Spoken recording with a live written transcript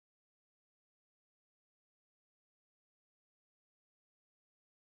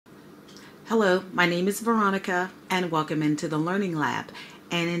Hello, my name is Veronica and welcome into the Learning Lab.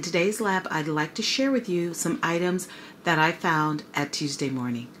 And in today's lab, I'd like to share with you some items that I found at Tuesday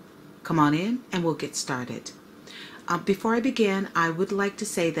Morning. Come on in and we'll get started. Before I begin, I would like to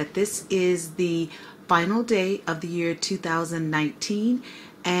say that this is the final day of the year 2019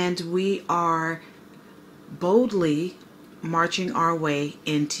 and we are boldly marching our way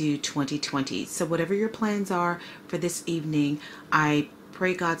into 2020. So whatever your plans are for this evening, I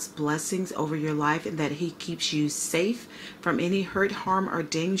pray God's blessings over your life and that He keeps you safe from any hurt, harm, or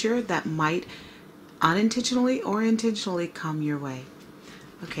danger that might unintentionally or intentionally come your way.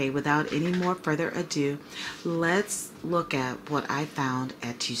 Okay, without any more further ado, let's look at what I found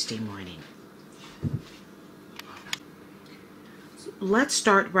at Tuesday Morning. Let's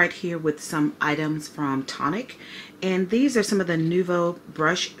start right here with some items from Tonic, and these are some of the Nuvo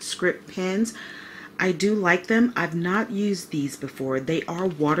brush script pens. I do like them. I've not used these before. They are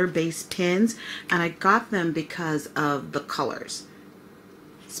water-based pens, and I got them because of the colors,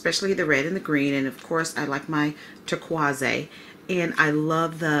 especially the red and the green, and of course I like my turquoise, and I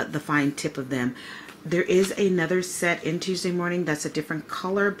love the fine tip of them. There is another set in Tuesday Morning that's a different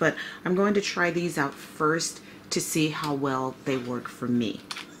color, but I'm going to try these out first to see how well they work for me.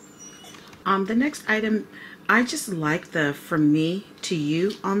 The next item, I just like the From Me to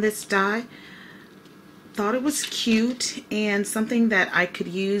You on this die. Thought it was cute and something that I could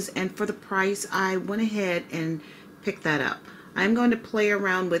use, and for the price I went ahead and picked that up. I'm going to play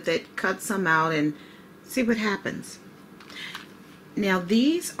around with it, cut some out, and see what happens. Now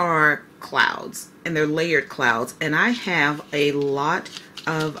these are clouds, and they're layered clouds, and I have a lot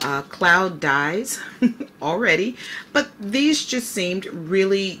of cloud dies already, but these just seemed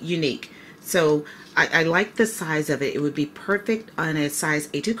really unique. So I like the size of it. It would be perfect on a size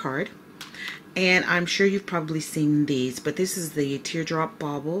A2 card. And I'm sure you've probably seen these, but this is the Teardrop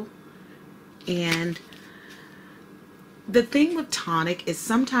Bauble. And the thing with Tonic is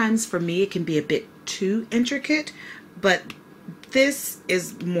sometimes for me it can be a bit too intricate, but this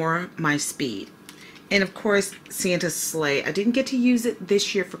is more my speed. And of course, Santa's Sleigh. I didn't get to use it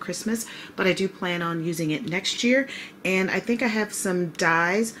this year for Christmas, but I do plan on using it next year. And I think I have some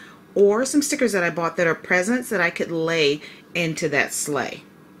dies or some stickers that I bought that are presents that I could lay into that sleigh.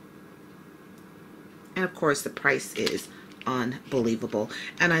 And of course the price is unbelievable,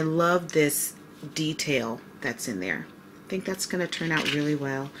 and I love this detail that's in there. I think that's going to turn out really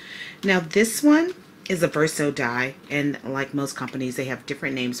well. Now this one is a Verso die, and like most companies they have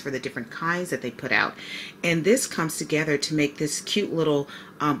different names for the different kinds that they put out, and this comes together to make this cute little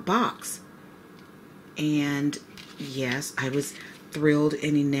box. And yes, I was thrilled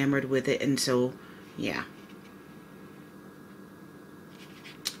and enamored with it, and so yeah.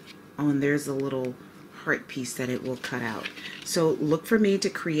 Oh, and there's a little heart piece that it will cut out. So look for me to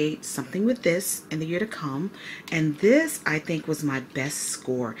create something with this in the year to come. And this I think was my best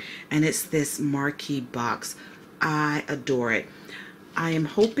score, and it's this marquee box. I adore it. I am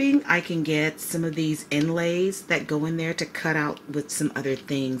hoping I can get some of these inlays that go in there to cut out with some other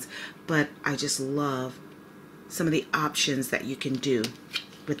things, but I just love some of the options that you can do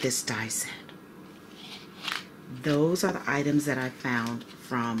with this die set. Those are the items that I found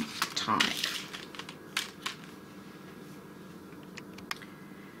from Tonic.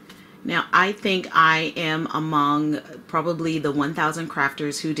 Now, I think I am among probably the 1,000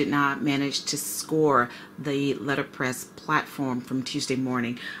 crafters who did not manage to score the letterpress platform from Tuesday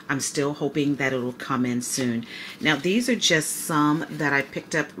Morning. I'm still hoping that it'll come in soon. Now, these are just some that I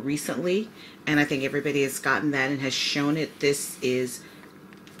picked up recently, and I think everybody has gotten that and has shown it. This is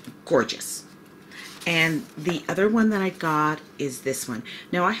gorgeous. And the other one that I got is this one.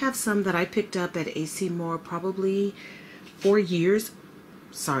 Now, I have some that I picked up at AC Moore probably 4 years.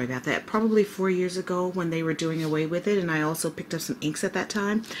 Sorry about that. Probably 4 years ago when they were doing away with it, and I also picked up some inks at that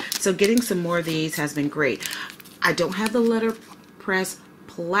time. So getting some more of these has been great. I don't have the letterpress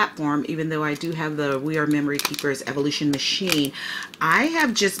platform, even though I do have the We Are Memory Keepers Evolution Machine. I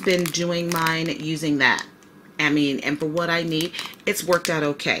have just been doing mine using that. I mean, and for what I need, it's worked out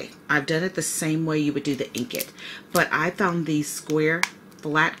okay. I've done it the same way you would do the Inkit. But I found these square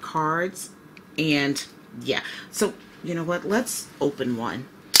flat cards, and yeah. So you know what? Let's open one.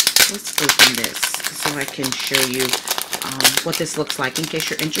 Let's open this so I can show you what this looks like in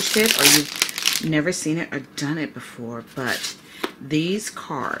case you're interested or you've never seen it or done it before. But these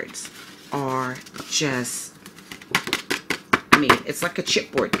cards are just, I mean, it's like a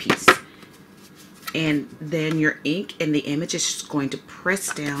chipboard piece. and then your ink and the image is just going to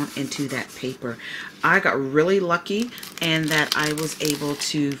press down into that paper. I got really lucky and that I was able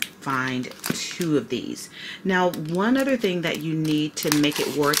to find 2 of these. Now, one other thing that you need to make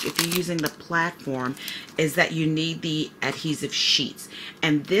it work if you're using the platform is that you need the adhesive sheets.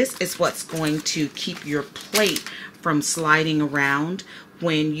 And this is what's going to keep your plate from sliding around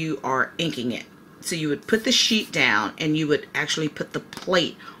when you are inking it. So you would put the sheet down and you would actually put the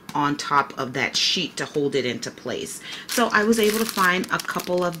plate on top of that sheet to hold it into place. So I was able to find a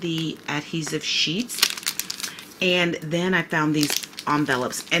couple of the adhesive sheets, and then I found these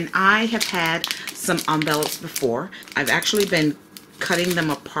envelopes, and I have had some envelopes before. I've actually been cutting them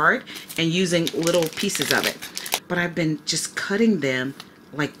apart and using little pieces of it, but I've been just cutting them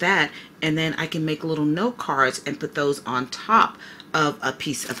like that, and then I can make little note cards and put those on top of a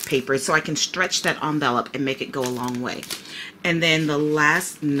piece of paper so I can stretch that envelope and make it go a long way. And then the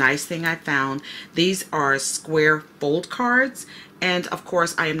last nice thing I found, these are square fold cards, and of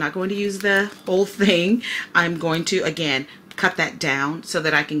course I am not going to use the whole thing. I'm going to again cut that down so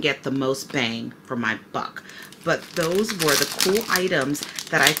that I can get the most bang for my buck. But those were the cool items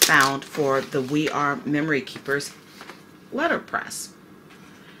that I found for the We Are Memory Keepers letterpress.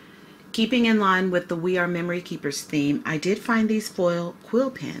 Keeping in line with the We Are Memory Keepers theme, I did find these foil quill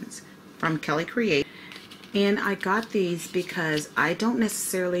pens from Kelly Create, and I got these because I don't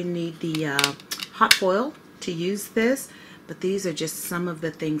necessarily need the hot foil to use this, but these are just some of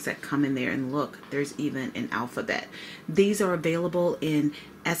the things that come in there. And look, there's even an alphabet. These are available in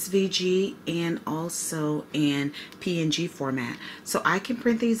SVG and also in PNG format. So I can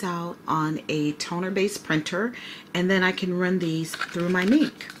print these out on a toner-based printer, and then I can run these through my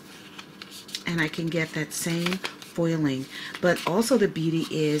Mink, and I can get that same foiling. But also the beauty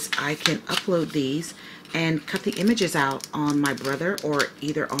is I can upload these and cut the images out on my Brother or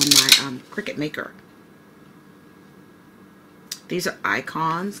either on my Cricut Maker. These are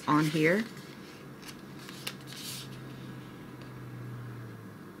icons on here.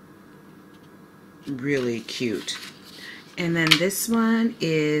 Really cute. And then this one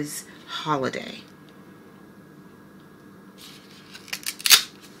is Holiday.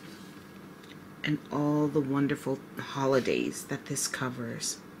 And all the wonderful holidays that this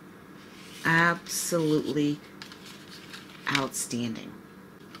covers. Absolutely outstanding.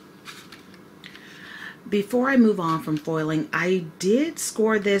 Before I move on from foiling, I did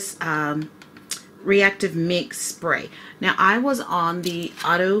score this reactive Mink spray. Now I was on the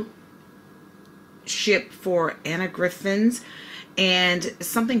auto ship for Anna Griffin's, and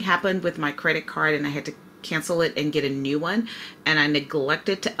something happened with my credit card and I had to cancel it and get a new one, and I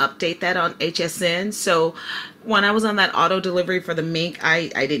neglected to update that on HSN. So when I was on that auto delivery for the Mink, I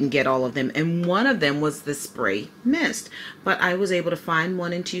didn't get all of them, and one of them was the spray mist, but I was able to find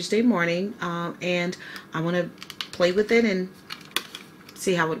one in Tuesday morning, and I want to play with it and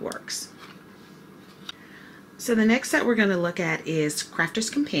see how it works. So the next set we're going to look at is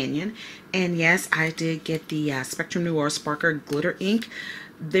Crafter's Companion, and yes, I did get the Spectrum Noir Sparker glitter ink.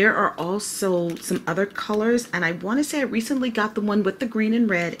 There are also some other colors, and I want to say I recently got the one with the green and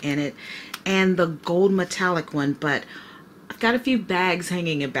red in it and the gold metallic one, but I've got a few bags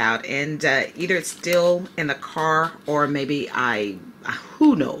hanging about, and either it's still in the car or maybe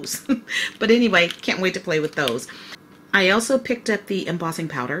who knows. But anyway, can't wait to play with those. I also picked up the embossing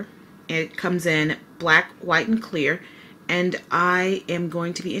powder. It comes in black, white, and clear, and I am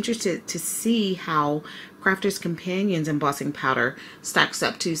going to be interested to see how Crafter's Companion's embossing powder stacks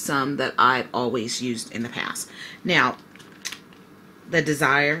up to some that I've always used in the past. Now, the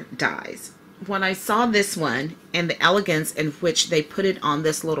Desire Dies. When I saw this one and the elegance in which they put it on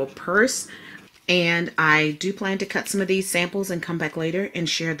this little purse, and I do plan to cut some of these samples and come back later and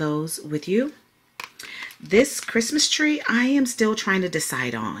share those with you. This Christmas tree, I am still trying to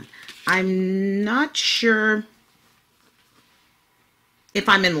decide on. I'm not sure if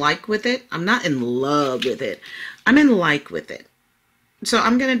I'm in like with it. I'm not in love with it. I'm in like with it. So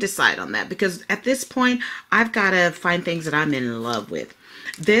I'm going to decide on that, because at this point, I've got to find things that I'm in love with.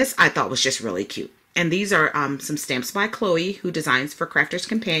 This I thought was just really cute. And these are some stamps by Chloe, who designs for Crafter's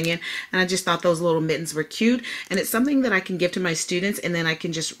Companion. And I just thought those little mittens were cute. And it's something that I can give to my students, and then I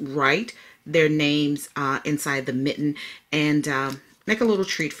can just write their names inside the mitten and make a little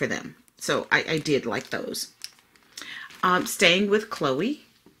treat for them. So I did like those. Staying with Chloe,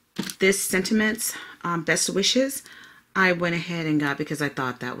 this Sentiments Best Wishes, I went ahead and got because I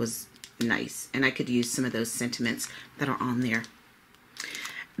thought that was nice, and I could use some of those sentiments that are on there.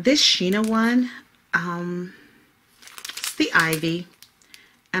 This Sheena one, it's the Ivy,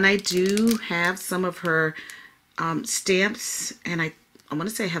 and I do have some of her stamps, and I I want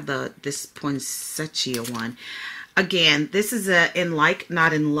to say I have this poinsettia one. Again, this is a in like,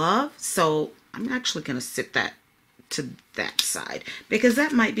 not in love. So I'm actually going to sit that to that side, because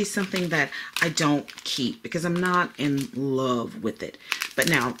that might be something that I don't keep because I'm not in love with it. But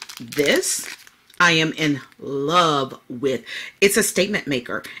now this, I am in love with. It's a statement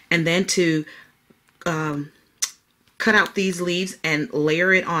maker. And then to cut out these leaves and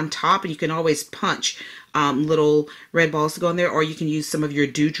layer it on top, and you can always punch little red balls to go in there, or you can use some of your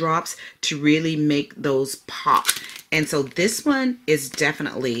dewdrops to really make those pop. And so this one is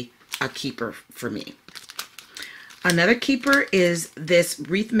definitely a keeper for me. Another keeper is this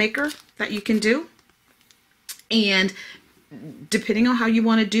wreath maker that you can do. And depending on how you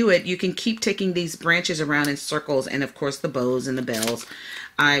want to do it, you can keep taking these branches around in circles, and of course the bows and the bells.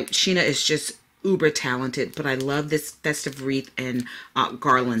 Sheena is just uber talented, but I love this festive wreath and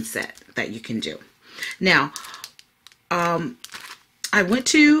garland set that you can do. Now, I went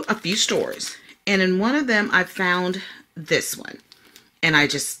to a few stores, and in one of them I found this one, and I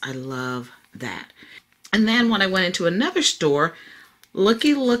love that. And then when I went into another store,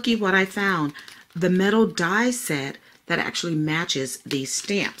 looky what I found. The metal die set that actually matches these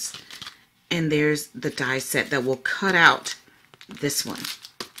stamps. And there's the die set that will cut out this one.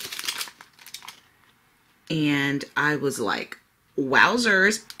 And I was like,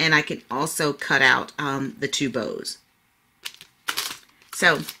 wowzers. And I can also cut out the two bows.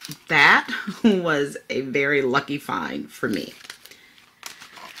 So that was a very lucky find for me.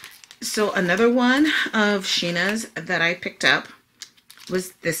 So another one of Sheena's that I picked up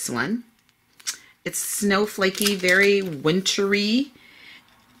was this one. It's snowflakey, very wintry.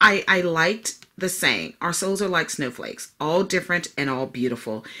 I liked the saying, our souls are like snowflakes, all different and all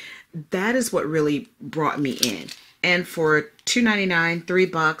beautiful. That is what really brought me in. And for $2.99,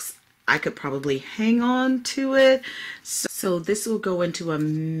 $3, I could probably hang on to it. So this will go into a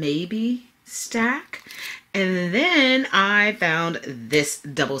maybe stack. And then I found this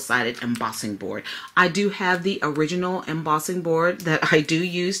double-sided embossing board. I do have the original embossing board that I do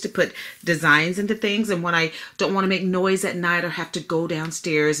use to put designs into things. And when I don't want to make noise at night or have to go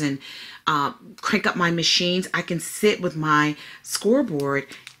downstairs and crank up my machines, I can sit with my scoreboard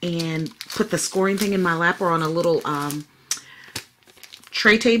and put the scoring thing in my lap or on a little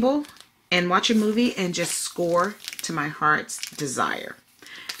tray table and watch a movie and just score to my heart's desire.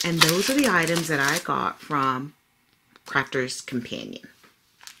 And those are the items that I got from Crafter's Companion.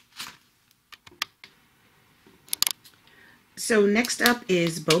 So next up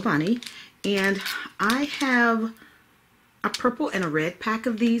is Bo Bunny. And I have a purple and a red pack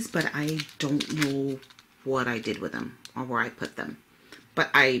of these, but I don't know what I did with them or where I put them. But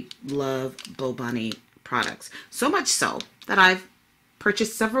I love Bo Bunny products. So much so that I've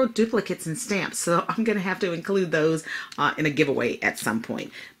purchased several duplicates and stamps, so I'm going to have to include those in a giveaway at some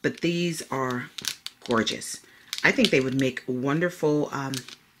point. But these are gorgeous. I think they would make wonderful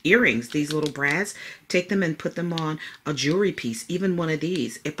earrings, these little brads. Take them and put them on a jewelry piece, even one of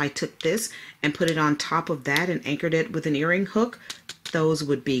these. If I took this and put it on top of that and anchored it with an earring hook, those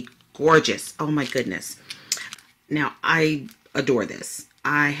would be gorgeous. Oh my goodness. Now, I adore this.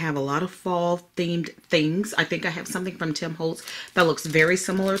 I have a lot of fall themed things. I think I have something from Tim Holtz that looks very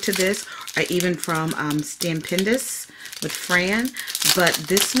similar to this, even from Stampendous with Fran. But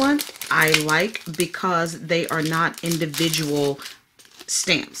this one I like because they are not individual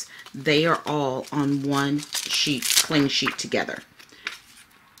stamps. They are all on one sheet, cling sheet together.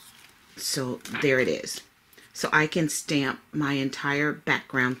 So there it is. So I can stamp my entire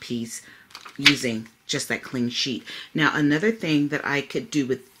background piece using just that cling sheet. Now, another thing that I could do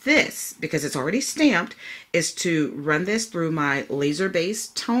with this, because it's already stamped, is to run this through my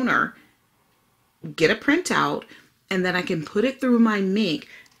laser-based toner, get a printout, and then I can put it through my Mink,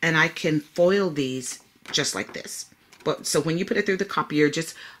 and I can foil these just like this. But so when you put it through the copier,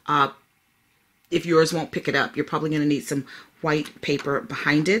 just if yours won't pick it up, you're probably going to need some white paper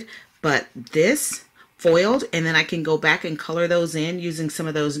behind it. But this foiled, and then I can go back and color those in using some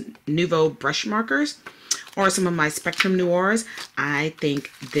of those Nouveau brush markers or some of my Spectrum Noirs. I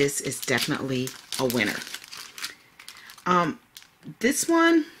think this is definitely a winner. This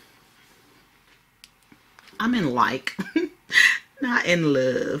one, I'm in like, not in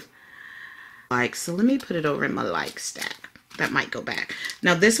love. Like, so let me put it over in my like stack. That might go back.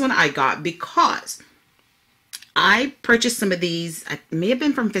 Now this one I got because I purchased some of these. It may have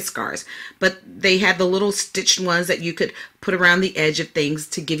been from Fiskars, but they had the little stitched ones that you could put around the edge of things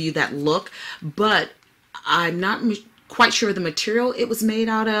to give you that look. But I'm not quite sure the material it was made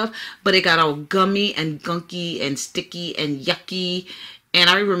out of, but it got all gummy and gunky and sticky and yucky. And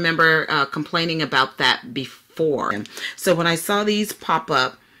I remember complaining about that before 4. So when I saw these pop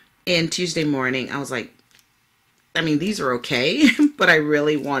up in Tuesday morning, I was like, I mean, these are okay, but I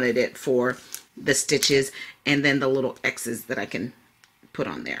really wanted it for the stitches and then the little X's that I can put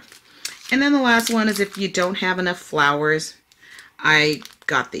on there. And then the last one is if you don't have enough flowers, I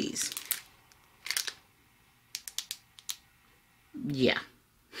got these. Yeah.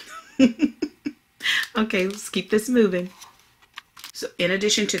 Okay, let's keep this moving. So in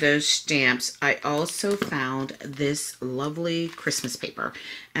addition to those stamps, I also found this lovely Christmas paper.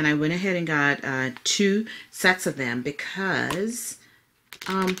 And I went ahead and got 2 sets of them because,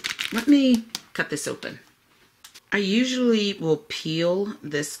 let me cut this open. I usually will peel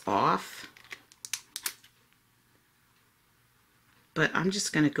this off, but I'm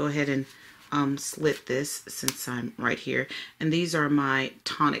just going to go ahead and slit this since I'm right here. And these are my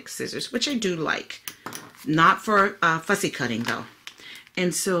Tonic scissors, which I do like. Not for fussy cutting though.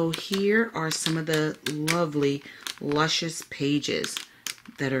 And so here are some of the lovely, luscious pages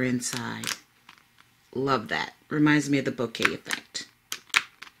that are inside. Love that. Reminds me of the bouquet effect.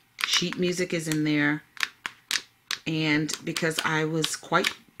 Sheet music is in there. And because I was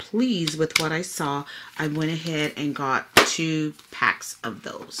quite pleased with what I saw, I went ahead and got 2 packs of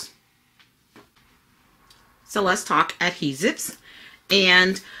those. So let's talk adhesives.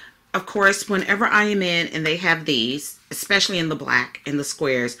 And of course, whenever I am in and they have these, especially in the black and the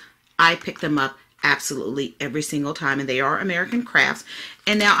squares, I pick them up absolutely every single time. And they are American Crafts.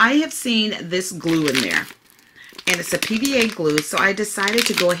 And now I have seen this glue in there. And it's a PVA glue. So I decided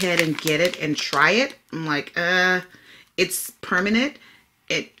to go ahead and get it and try it. I'm like, it's permanent.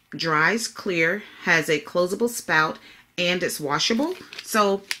 It dries clear, has a closable spout, and it's washable.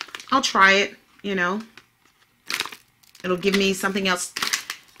 So I'll try it, you know. It'll give me something else.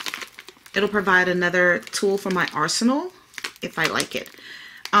 It'll provide another tool for my arsenal if I like it.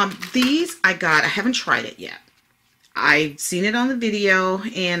 These I haven't tried it yet. I've seen it on the video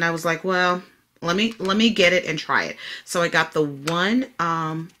and I was like, well, let me get it and try it. So I got the one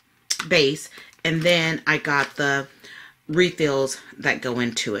base and then I got the refills that go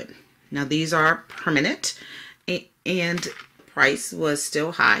into it. Now these are permanent and price was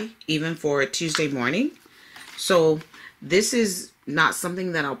still high even for a Tuesday morning. So this is not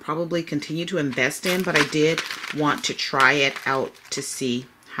something that I'll probably continue to invest in, but I did want to try it out to see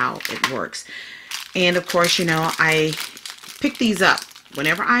how it works. And of course, you know, I pick these up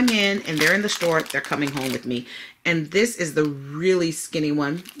whenever I'm in and they're in the store, they're coming home with me. And this is the really skinny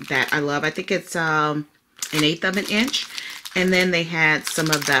one that I love. I think it's an 1/8 of an inch. And then they had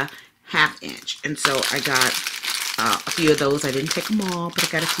some of the 1/2 inch. And so I got a few of those. I didn't take them all, but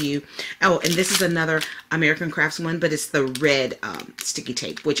I got a few. Oh, and this is another American Crafts one, but it's the red sticky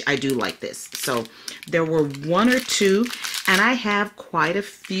tape, which I do like this. So there were 1 or 2, and I have quite a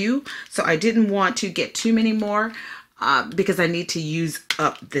few, so I didn't want to get too many more because I need to use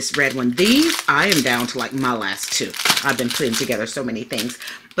up this red one. These, I am down to like my last 2. I've been putting together so many things,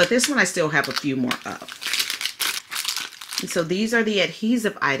 but this one I still have a few more of. And so these are the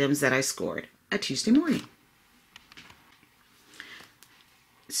adhesive items that I scored a Tuesday morning.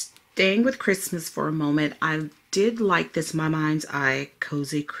 Staying with Christmas for a moment, I did like this My Mind's Eye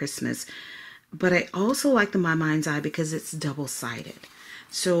Cozy Christmas, but I also like the My Mind's Eye because it's double-sided.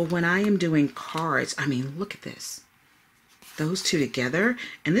 So when I am doing cards, I mean, look at this. Those two together,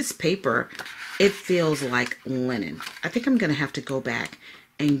 and this paper, it feels like linen. I think I'm going to have to go back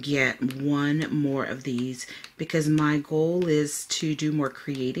and get 1 more of these because my goal is to do more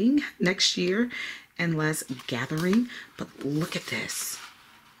creating next year and less gathering. But look at this.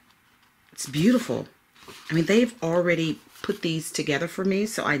 It's beautiful. I mean, they've already put these together for me,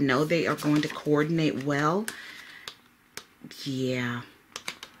 so I know they are going to coordinate well. Yeah.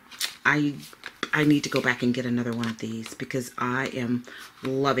 I need to go back and get another one of these because I am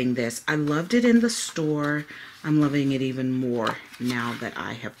loving this. I loved it in the store. I'm loving it even more now that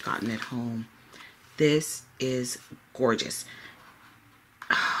I have gotten it home. This is gorgeous.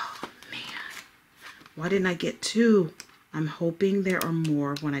 Oh, man. Why didn't I get 2? I'm hoping there are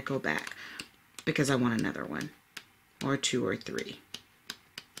more when I go back because I want another one or 2 or 3.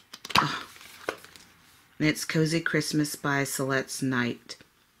 Oh. And it's Cozy Christmas by Celeste's Night.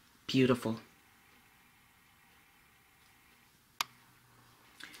 Beautiful.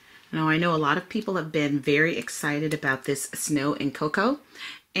 Now, I know a lot of people have been very excited about this Snow and Cocoa,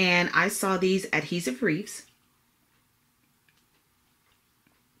 and I saw these adhesive wreaths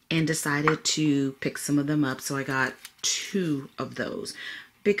and decided to pick some of them up. So I got 2 of those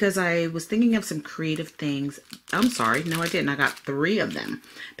because I was thinking of some creative things. I'm sorry, no I didn't. I got 3 of them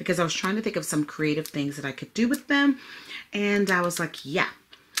because I was trying to think of some creative things that I could do with them, and I was like, yeah.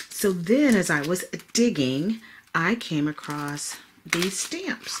 So then as I was digging, I came across these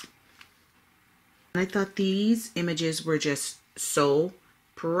stamps. And I thought these images were just so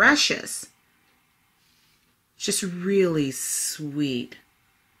precious. Just really sweet.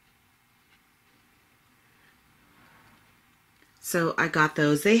 So I got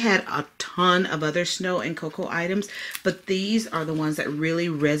those. They had a ton of other Snow and Coco items, but these are the ones that really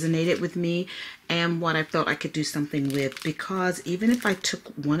resonated with me and what I felt I could do something with, because even if I took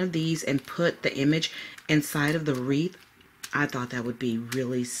one of these and put the image inside of the wreath, I thought that would be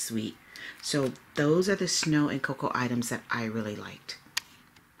really sweet. So those are the Snow and Coco items that I really liked.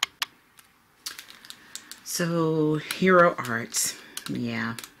 So Hero Arts,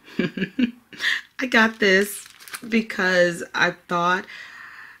 yeah. I got this because I thought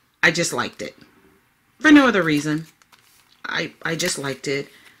I just liked it. For no other reason. I just liked it.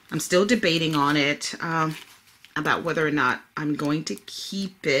 I'm still debating on it about whether or not I'm going to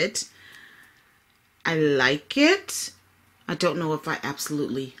keep it. I like it. I don't know if I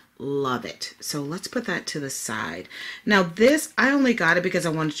absolutely love it. So let's put that to the side. Now this, I only got it because I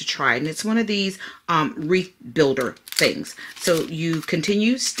wanted to try it. And it's one of these wreath builder things. So you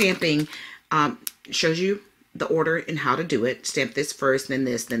continue stamping, shows you the order and how to do it. Stamp this first, then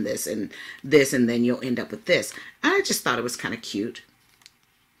this, and then you'll end up with this. And I just thought it was kind of cute,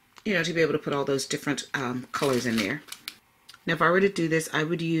 you know, to be able to put all those different colors in there. Now, if I were to do this, I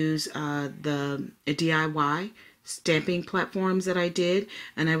would use the DIY stamping platforms that I did,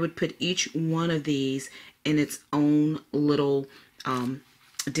 and I would put each one of these in its own little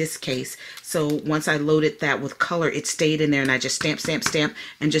disc case. So once I loaded that with color, it stayed in there, and I just stamp,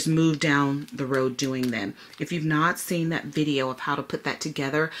 and just moved down the road doing them. If you've not seen that video of how to put that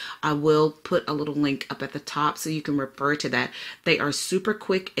together, I will put a little link up at the top so you can refer to that. They are super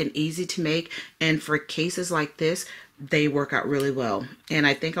quick and easy to make, and for cases like this, they work out really well. And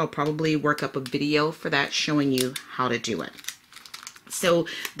I think I'll probably work up a video for that showing you how to do it. So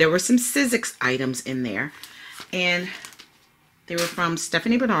there were some Sizzix items in there, and they were from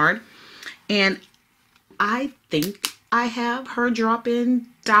Stephanie Bernard, and I think I have her drop-in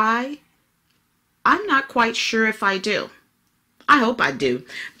die. I'm not quite sure if I do. I hope I do,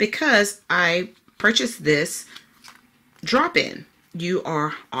 because I purchased this drop-in. You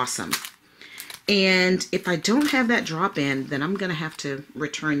are awesome. And if I don't have that drop-in, then I'm going to have to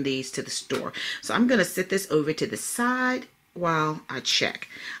return these to the store. So I'm going to set this over to the side while I check.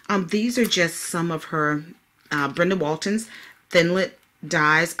 These are just some of her Brenda Walton's Thinlit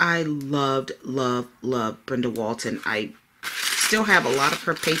dies. I loved Brenda Walton. I still have a lot of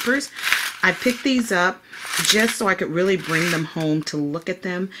her papers. I picked these up just so I could really bring them home to look at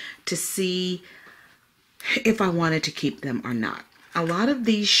them to see if I wanted to keep them or not. A lot of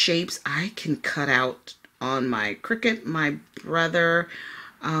these shapes I can cut out on my Cricut, my Brother,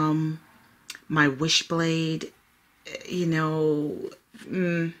 my Wishblade, you know,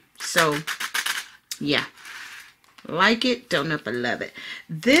 so yeah. Like it, don't know if I love it.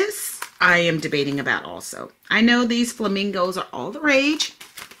 This I am debating about also. I know these flamingos are all the rage.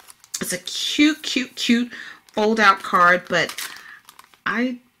 It's a cute fold out card, but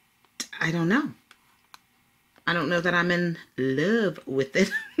I don't know. I don't know that I'm in love with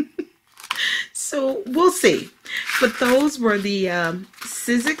it. So we'll see. But those were the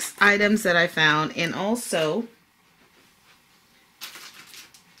Sizzix items that I found, and also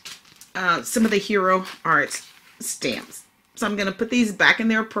some of the Hero Arts stamps. So I'm going to put these back in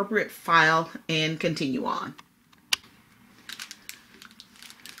their appropriate file and continue on.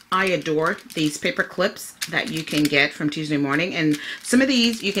 I adore these paper clips that you can get from Tuesday Morning, and some of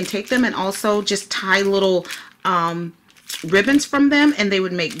these you can take them and also just tie little ribbons from them, and they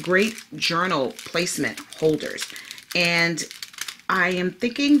would make great journal placement holders. And I am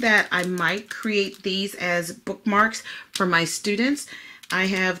thinking that I might create these as bookmarks for my students. I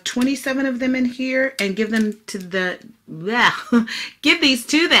have 27 of them in here, and give them to give these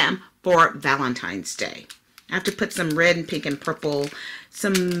to them for Valentine's Day. I have to put some red and pink and purple,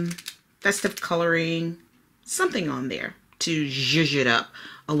 some festive coloring, something on there to zhuzh it up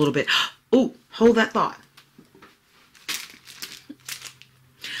a little bit. Oh, hold that thought.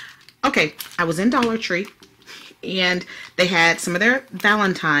 Okay, I was in Dollar Tree, and they had some of their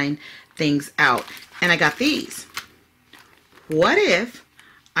Valentine things out, and I got these. What if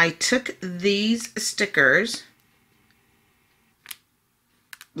I took these stickers,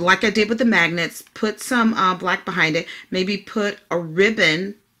 like I did with the magnets, put some black behind it, maybe put a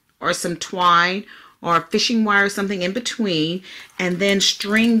ribbon or some twine or a fishing wire or something in between, and then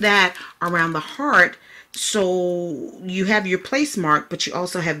string that around the heart so you have your place mark, but you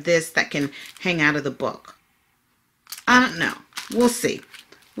also have this that can hang out of the book. I don't know. We'll see.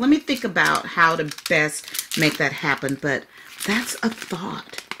 Let me think about how to best make that happen, but that's a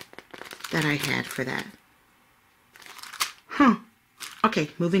thought that I had for that.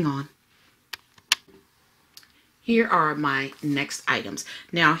 Okay, moving on. Here are my next items.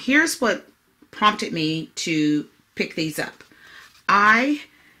 Now, here's what prompted me to pick these up. I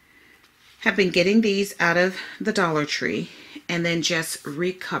have been getting these out of the Dollar Tree and then just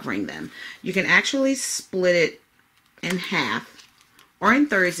recovering them. You can actually split it in half or in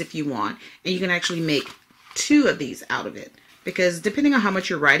thirds if you want, and you can actually make 2 of these out of it. Because depending on how much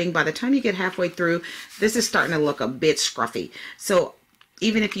you're writing, by the time you get halfway through, this is starting to look a bit scruffy. So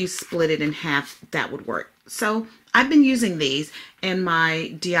even if you split it in half, that would work. So I've been using these in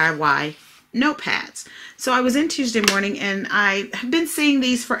my DIY notepads. So I was in Tuesday morning and I have been seeing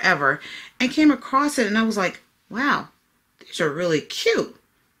these forever and came across it and I was like, wow, these are really cute.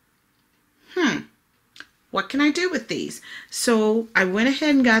 What can I do with these? So I went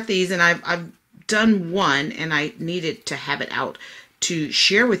ahead and got these, and I've done one and I needed to have it out to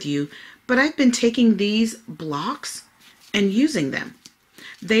share with you, but I've been taking these blocks and using them.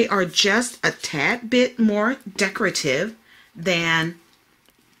 They are just a tad bit more decorative than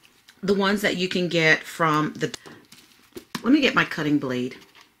the ones that you can get from the... Let me get my cutting blade.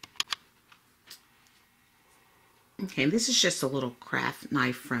 Okay, this is just a little craft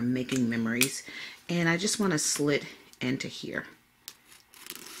knife from Making Memories, and I just want to slit into here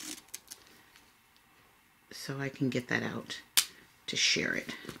so I can get that out to share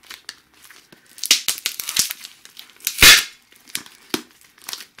it.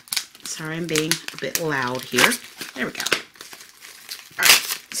 Sorry, I'm being a bit loud here. There we go. All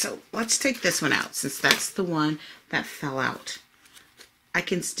right, so let's take this one out since that's the one that fell out. I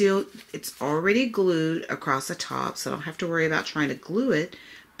can still, it's already glued across the top, so I don't have to worry about trying to glue it,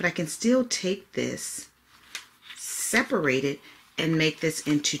 but I can still take this, separate it, and make this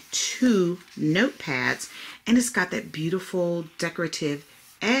into 2 notepads, and it's got that beautiful decorative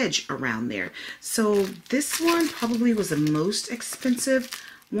edge around there. So this one probably was the most expensive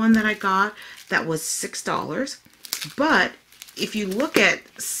one that I got. That was $6. But if you look at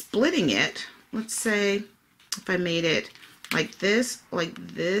splitting it, let's say if I made it like this,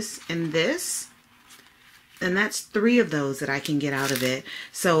 and this, then that's 3 of those that I can get out of it.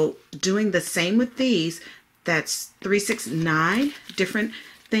 So doing the same with these, that's 3, 6, 9 different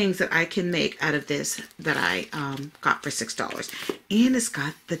things that I can make out of this that I got for $6. And it's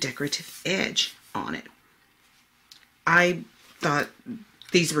got the decorative edge on it. I thought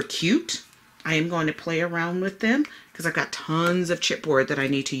these were cute. I am going to play around with them because I've got tons of chipboard that I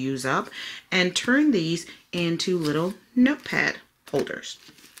need to use up, and turn these into little notepad holders.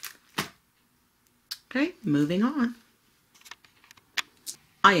 Okay, moving on.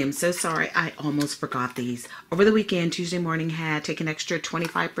 I am so sorry, I almost forgot these. Over the weekend, Tuesday Morning had taken extra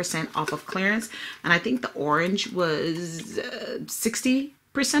 25% off of clearance, and I think the orange was 60%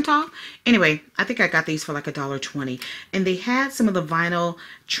 off. Anyway, I think I got these for like $1.20, and they had some of the vinyl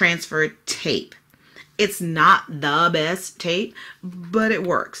transfer tape. It's not the best tape, but it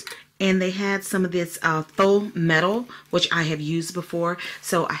works. And they had some of this faux metal, which I have used before,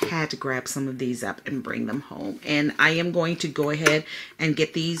 so I had to grab some of these up and bring them home. And I am going to go ahead and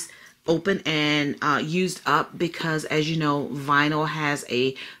get these open and used up because, as you know, vinyl has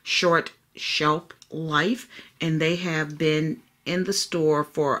a short shelf life, and they have been in the store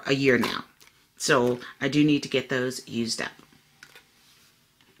for a year now. So I do need to get those used up.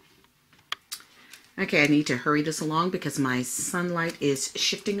 Okay, I need to hurry this along because my sunlight is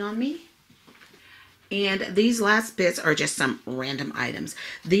shifting on me. And these last bits are just some random items.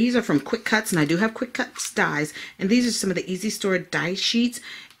 These are from Quick Cuts, and I do have Quick Cuts dies. And these are some of the Easy Store die sheets.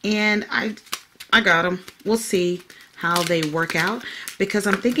 And I got them. We'll see how they work out, because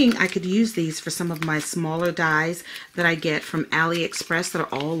I'm thinking I could use these for some of my smaller dies that I get from AliExpress that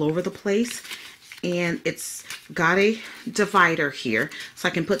are all over the place. And it's got a divider here, so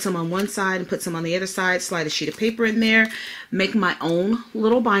I can put some on one side and put some on the other side, slide a sheet of paper in there, make my own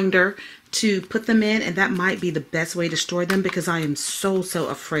little binder to put them in, and that might be the best way to store them because I am so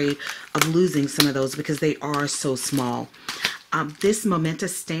afraid of losing some of those because they are so small. This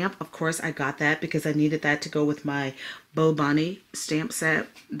Momentous stamp, of course, I got that because I needed that to go with my Bo Bunny stamp set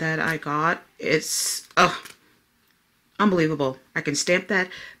that I got. It's unbelievable. I can stamp that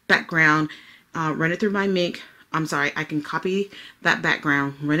background, run it through my Mink. I can copy that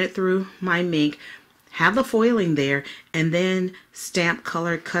background, run it through my Mink, have the foiling there, and then stamp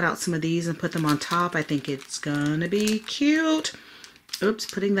color, cut out some of these and put them on top. I think it's gonna be cute. Oops,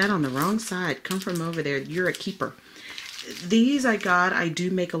 putting that on the wrong side. Come from over there. You're a keeper. These I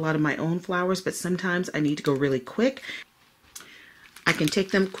do make a lot of my own flowers, but sometimes I need to go really quick. I can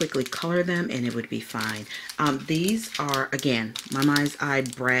take them, quickly color them, and it would be fine. These are, again, my mind's eye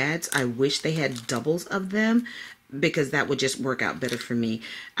brads. I wish they had doubles of them because that would just work out better for me.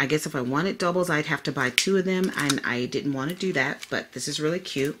 I guess if I wanted doubles, I'd have to buy 2 of them, and I didn't want to do that, but this is really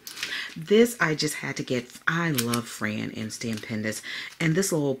cute. This I just had to get. I love Fran and Stampendous, and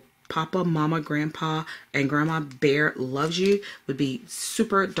this little Papa, Mama, Grandpa, and Grandma Bear Loves You would be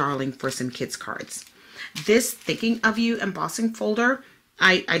super darling for some kids cards. This Thinking of You embossing folder,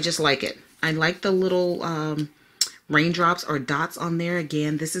 I just like it. I like the little raindrops or dots on there.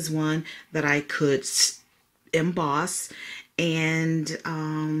 Again, this is one that I could emboss, and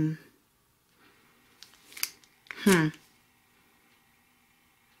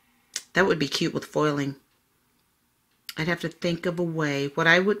that would be cute with foiling. I'd have to think of a way. What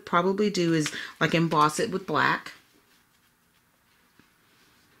I would probably do is like emboss it with black,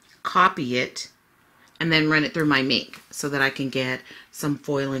 copy it, and then run it through my Mink so that I can get some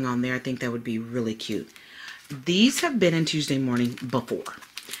foiling on there. I think that would be really cute. These have been in Tuesday Morning before,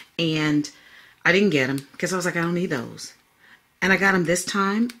 and I didn't get them because I was like, I don't need those. And I got them this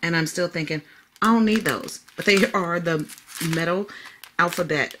time, and I'm still thinking, I don't need those. But they are the metal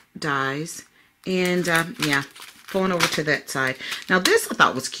alphabet dies. And yeah, going over to that side. Now this I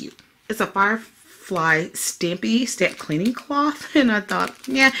thought was cute. It's a Firefly stamp cleaning cloth. And I thought,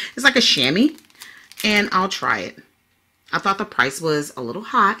 yeah, it's like a chamois. And I'll try it. I thought the price was a little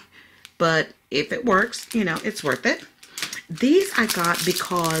high, but if it works, you know, it's worth it. These I got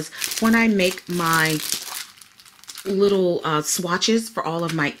because when I make my little swatches for all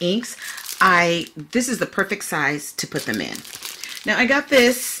of my inks, this is the perfect size to put them in. Now I got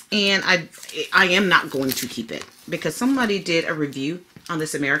this, and I am not going to keep it because somebody did a review on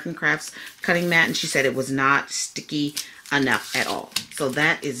this American Crafts cutting mat, and she said it was not sticky enough at all. So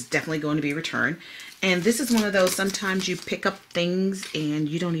that is definitely going to be returned. And this is one of those, sometimes you pick up things and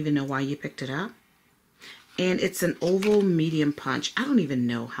you don't even know why you picked it up. And it's an oval medium punch. I don't even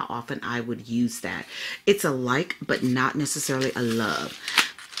know how often I would use that. It's a like, but not necessarily a love.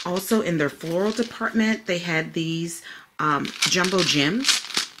 Also in their floral department, they had these jumbo gems.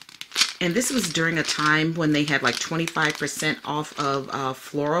 And this was during a time when they had like 25% off of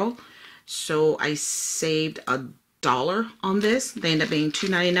floral. So I saved $1 on this. They end up being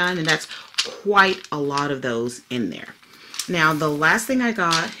 $2.99, and that's quite a lot of those in there. Now the last thing I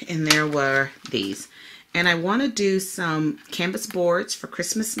got in there were these. And I want to do some canvas boards for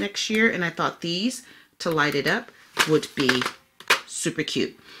Christmas next year. And I thought these, to light it up, would be super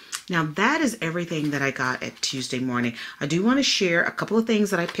cute. Now that is everything that I got at Tuesday Morning. I do want to share a couple of things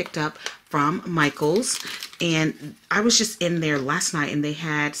that I picked up from Michaels. And I was just in there last night and they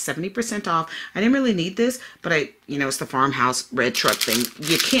had 70% off. I didn't really need this, but you know, it's the farmhouse red truck thing.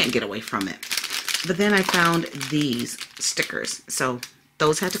 You can't get away from it. But then I found these stickers. So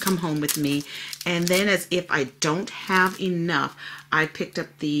those had to come home with me. And then as if I don't have enough, I picked up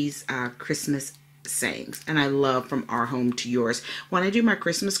these Christmas sayings. And I love From Our Home to Yours. When I do my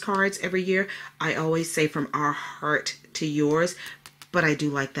Christmas cards every year, I always say From Our Heart to Yours. But I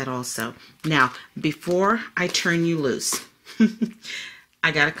do like that also. Now, before I turn you loose,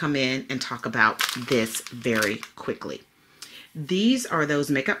 I got to come in and talk about this very quickly. These are those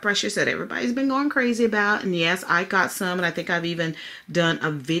makeup brushes that everybody's been going crazy about. And yes, I got some, and I think I've even done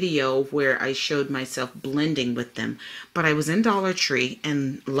a video where I showed myself blending with them. But I was in Dollar Tree,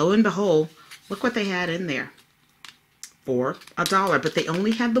 and lo and behold, look what they had in there for $1. But they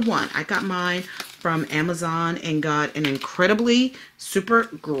only had the one. I got mine from Amazon and got an incredibly super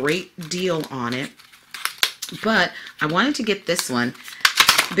great deal on it. But I wanted to get this one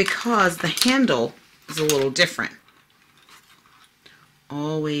because the handle is a little different.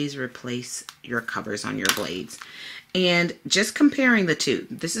 Always replace your covers on your blades. And just comparing the two,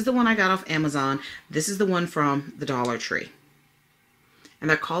 this is the one I got off Amazon. This is the one from the Dollar Tree. And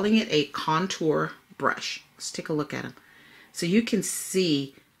they're calling it a contour brush. Let's take a look at them. So you can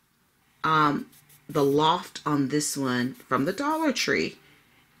see the loft on this one from the Dollar Tree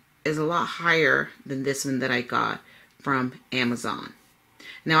is a lot higher than this one that I got from Amazon.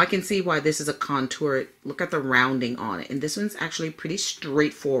 Now I can see why this is a contour. Look at the rounding on it. And this one's actually pretty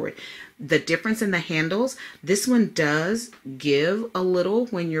straightforward. The difference in the handles, this one does give a little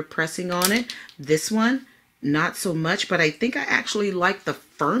when you're pressing on it. This one, not so much, but I think I actually like the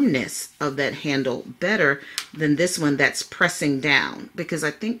firmness of that handle better than this one that's pressing down, because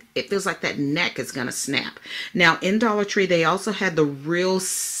I think it feels like that neck is going to snap. Now in Dollar Tree, they also had the real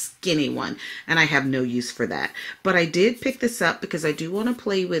skinny one, and I have no use for that. But I did pick this up because I do want to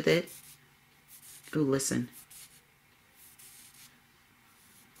play with it. Oh, listen.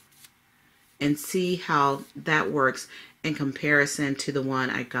 And see how that works. in comparison to the one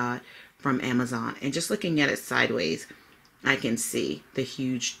I got from Amazon. And just looking at it sideways, I can see the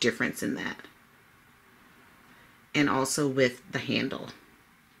huge difference in that. And also with the handle.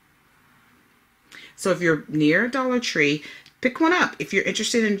 So if you're near Dollar Tree, pick one up if you're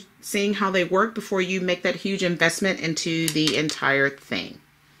interested in seeing how they work before you make that huge investment into the entire thing.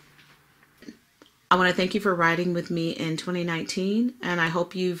 I want to thank you for riding with me in 2019, and I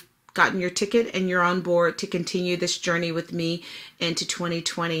hope you've gotten your ticket and you're on board to continue this journey with me into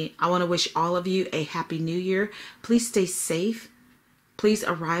 2020. I want to wish all of you a happy new year. Please stay safe. Please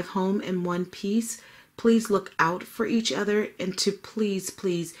arrive home in one piece. Please look out for each other, and to please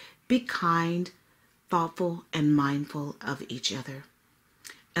be kind, thoughtful, and mindful of each other.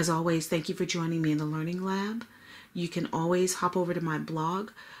 As always, thank you for joining me in the Learning Lab. You can always hop over to my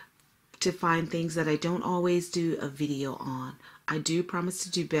blog to find things that I don't always do a video on. I do promise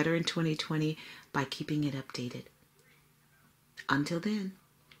to do better in 2020 by keeping it updated. Until then.